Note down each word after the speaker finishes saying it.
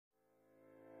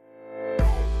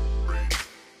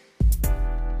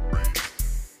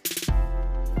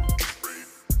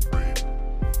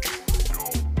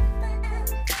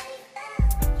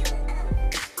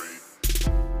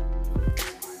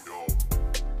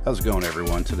How's it going,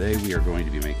 everyone? Today we are going to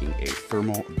be making a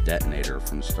thermal detonator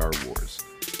from Star Wars.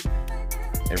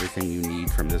 Everything you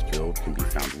need from this build can be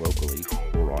found locally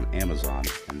or on Amazon,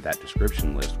 and that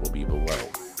description list will be below.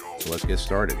 So let's get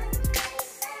started.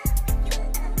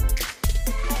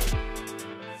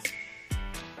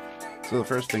 So the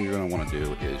first thing you're going to want to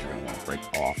do is you're going to want to break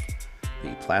off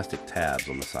the plastic tabs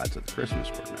on the sides of the Christmas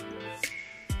ornament.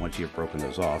 Once you've broken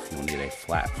those off, you'll need a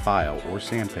flat file or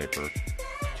sandpaper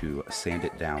to sand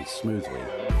it down smoothly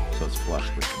so it's flush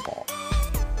with the ball.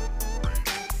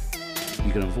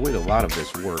 You can avoid a lot of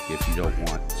this work if you don't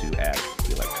want to add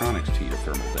the electronics to your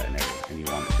thermal detonator and you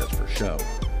want it just for show,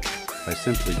 by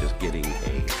simply just getting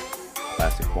a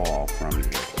plastic ball from your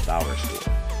local dollar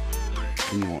store.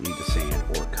 Then you won't need to sand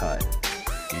or cut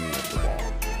any of the ball.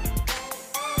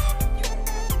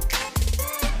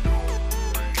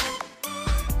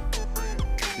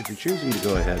 If you're choosing to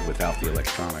go ahead without the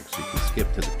electronics, you can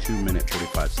skip to the 2-minute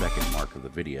 45-second mark of the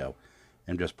video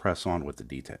and just press on with the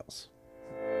details.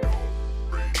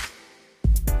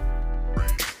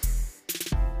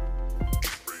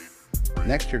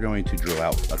 Next, you're going to drill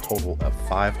out a total of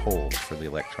 5 holes for the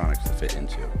electronics to fit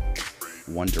into.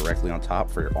 One directly on top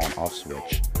for your on-off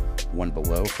switch, one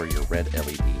below for your red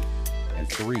LED, and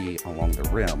 3 along the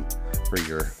rim for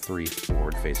your 3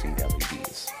 forward-facing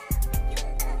LEDs.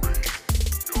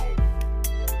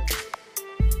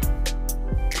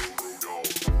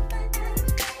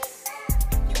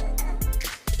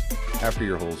 After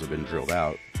your holes have been drilled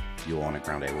out, you'll want to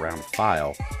ground a round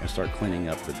file and start cleaning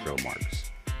up the drill marks.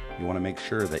 You want to make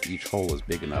sure that each hole is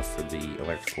big enough for the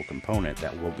electrical component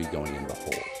that will be going in the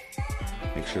hole.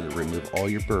 Make sure to remove all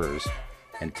your burrs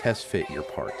and test fit your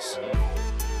parts.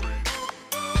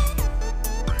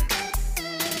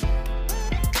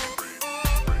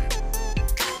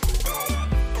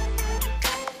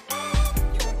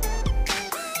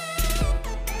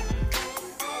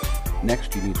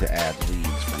 Next, you need to add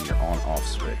leads from your on-off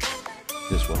switch.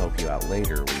 This will help you out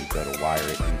later when you go to wire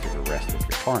it into the rest of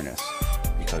your harness,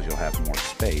 because you'll have more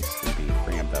space than being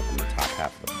crammed up in the top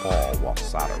half of the ball while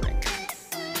soldering.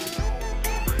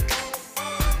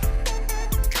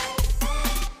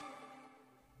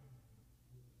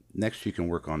 Next, you can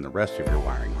work on the rest of your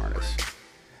wiring harness.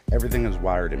 Everything is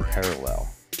wired in parallel,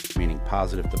 meaning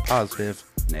positive to positive,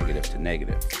 negative to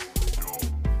negative.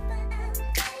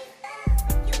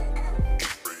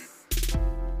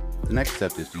 The next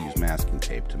step is to use masking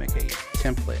tape to make a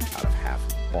template out of half of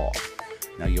the ball.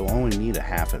 Now you'll only need a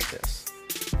half of this,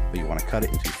 but you want to cut it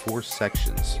into 4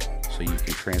 sections so you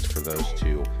can transfer those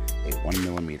to a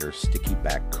 1mm sticky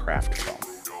back craftfoam.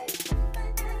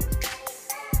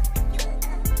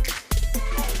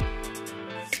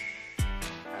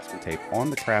 Masking tape on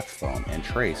the craftfoam and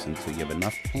trace until you have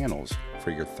enough panels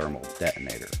for your thermal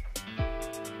detonator.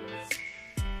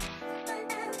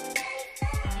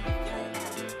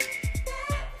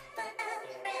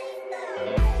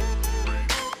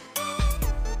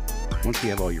 Once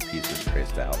you have all your pieces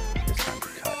traced out, it's time to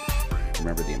cut.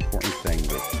 Remember, the important thing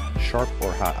with sharp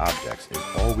or hot objects is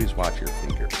always watch your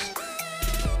fingers.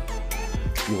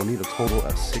 You will need a total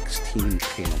of 16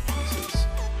 panel pieces,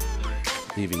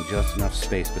 leaving just enough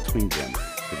space between them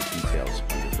for the details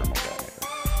on your thermal detonator.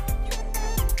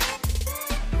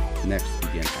 Next,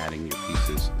 begin adding your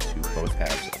pieces to both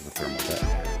halves of the thermal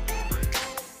detonator.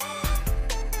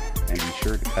 And be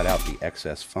sure to cut out the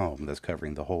excess foam that's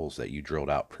covering the holes that you drilled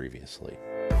out previously.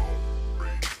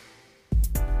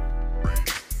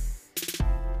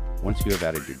 Once you have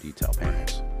added your detail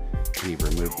panels and you've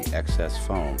removed the excess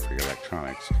foam for your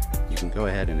electronics, you can go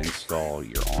ahead and install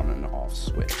your on and off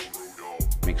switch.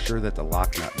 Make sure that the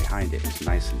lock nut behind it is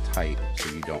nice and tight so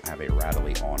you don't have a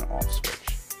rattly on and off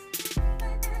switch.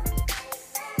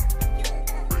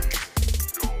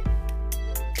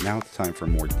 Now it's time for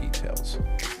more details.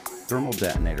 Thermal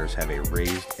detonators have a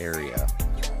raised area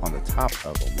on the top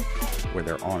of them where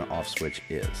their on-off switch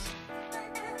is.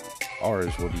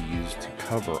 Ours will be used to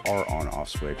cover our on-off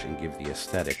switch and give the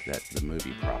aesthetic that the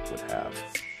movie prop would have.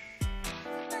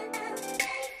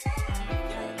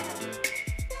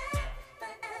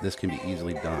 This can be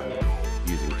easily done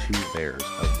using 2 layers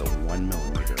of the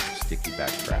 1mm sticky back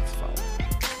craftfoam.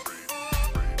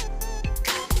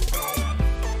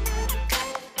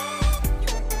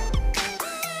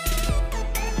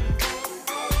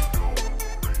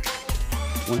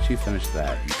 Once you finish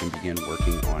that, you can begin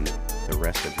working on the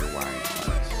rest of your wiring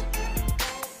harness.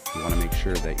 You want to make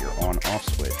sure that your on-off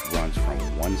switch runs from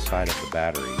one side of the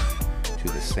battery to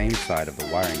the same side of the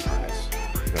wiring harness,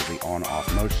 because the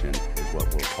on-off motion is what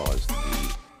will cause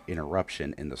the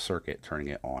interruption in the circuit, turning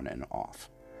it on and off.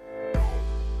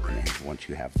 And then once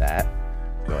you have that,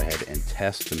 Go ahead and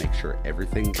test to make sure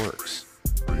everything works,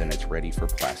 and then it's ready for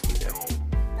plastidip.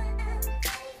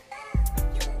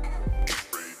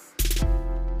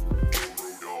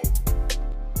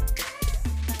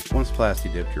 Once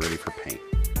plastidipped, you're ready for paint.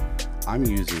 I'm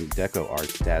using Deco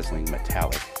Art's Dazzling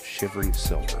Metallic Shimmering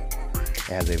Silver.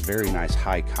 It has a very nice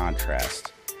high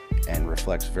contrast and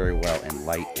reflects very well in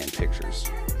light and pictures.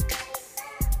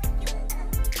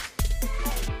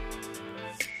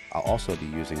 I'll also be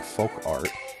using Folk Art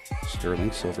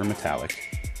Stirling Silver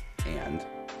Metallic and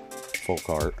Folk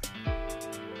Art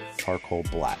Charcoal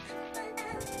Black.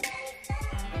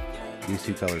 These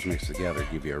two colors mixed together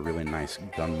give you a really nice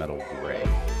gunmetal gray.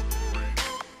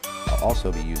 I'll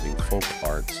also be using Folk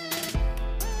Art's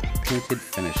Painted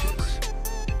Finishes,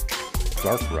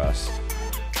 Dark Rust,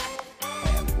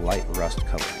 and Light Rust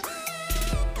coloring.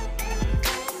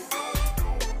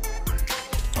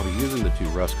 I'll be using the two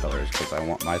rust colors because I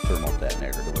want my thermal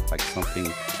detonator to look like something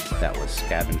that was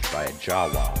scavenged by a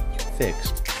Jawa,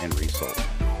 fixed, and resold.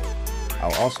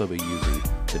 I'll also be using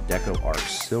the Deco Art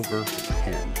Silver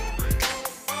Pen.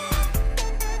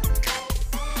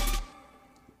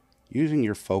 Using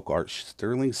your Folk Art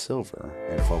Stirling Silver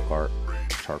and Folk Art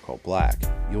Charcoal Black,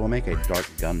 you will make a dark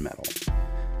gunmetal,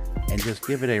 and just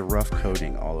give it a rough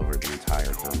coating all over the entire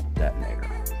thermal detonator.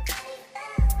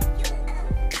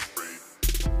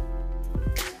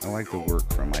 I like the work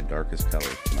from my darkest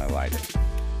colors to my lightest,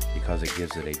 because it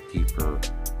gives it a deeper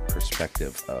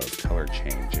perspective of color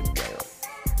change and wear.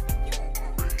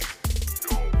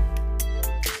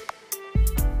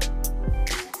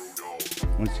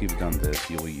 Once you've done this,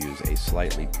 you will use a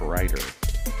slightly brighter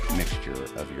mixture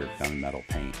of your gunmetal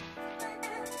paint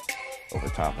over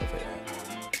top of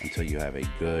it until you have a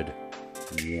good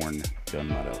worn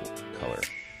gunmetal color.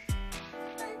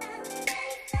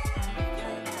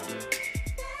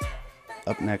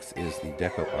 Up next is the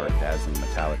Deco Art Dazzling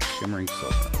Metallic Shimmering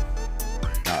Silver.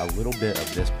 Now, a little bit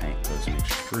of this paint goes an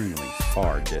extremely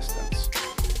far distance.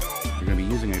 You're going to be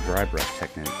using a dry brush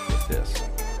technique with this.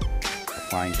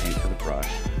 Applying paint to the brush,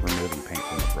 removing paint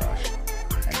from the brush,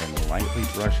 and then lightly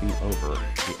brushing over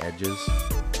the edges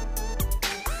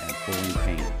and pulling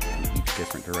paint in each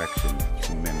different direction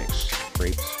to mimic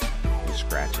scrapes and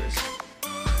scratches.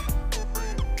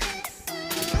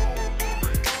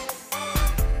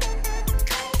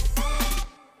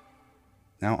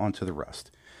 Now onto the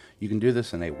rust. You can do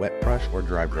this in a wet brush or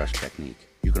dry brush technique.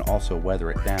 You can also weather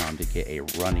it down to get a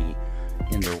runny,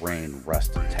 in the rain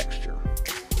rust texture.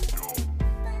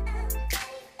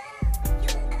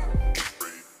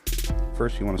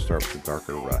 First, you want to start with the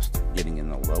darker rust, getting in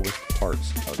the lowest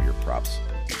parts of your props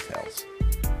details.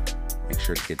 Make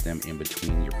sure to get them in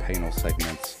between your panel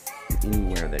segments and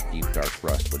anywhere that deep dark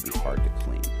rust would be hard to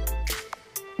clean.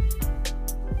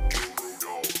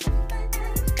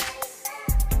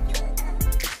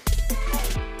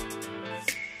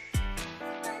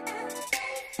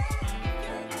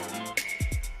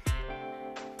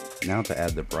 Now to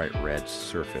add the bright red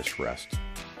surface rust.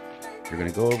 You're going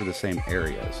to go over the same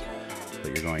areas,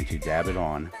 but you're going to dab it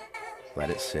on, let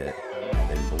it sit, and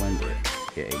then blend it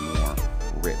to get a more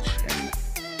rich and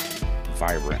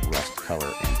vibrant rust color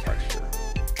and texture.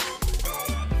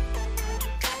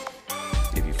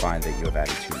 If you find that you have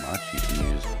added too much, you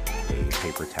can use a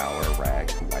paper towel or rag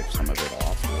to wipe some of it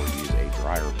off, or use a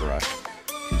drier brush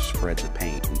to spread the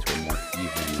paint into a more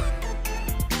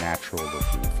even, natural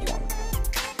looking form.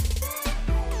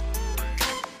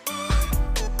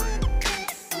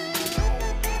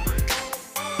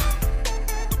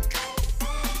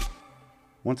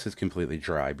 Once it's completely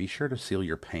dry, be sure to seal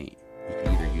your paint. You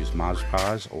can either use Modge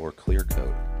or clear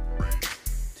coat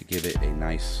to give it a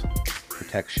nice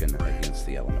protection against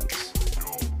the elements.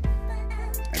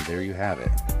 And there you have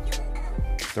it,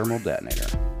 thermal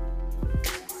detonator.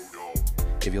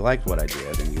 If you liked what I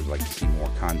did and you'd like to see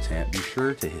more content, be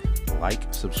sure to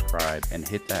like, subscribe, and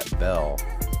hit that bell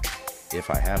if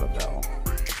I have a bell,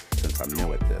 since I'm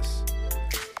new at this.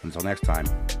 Until next time,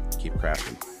 keep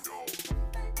crafting.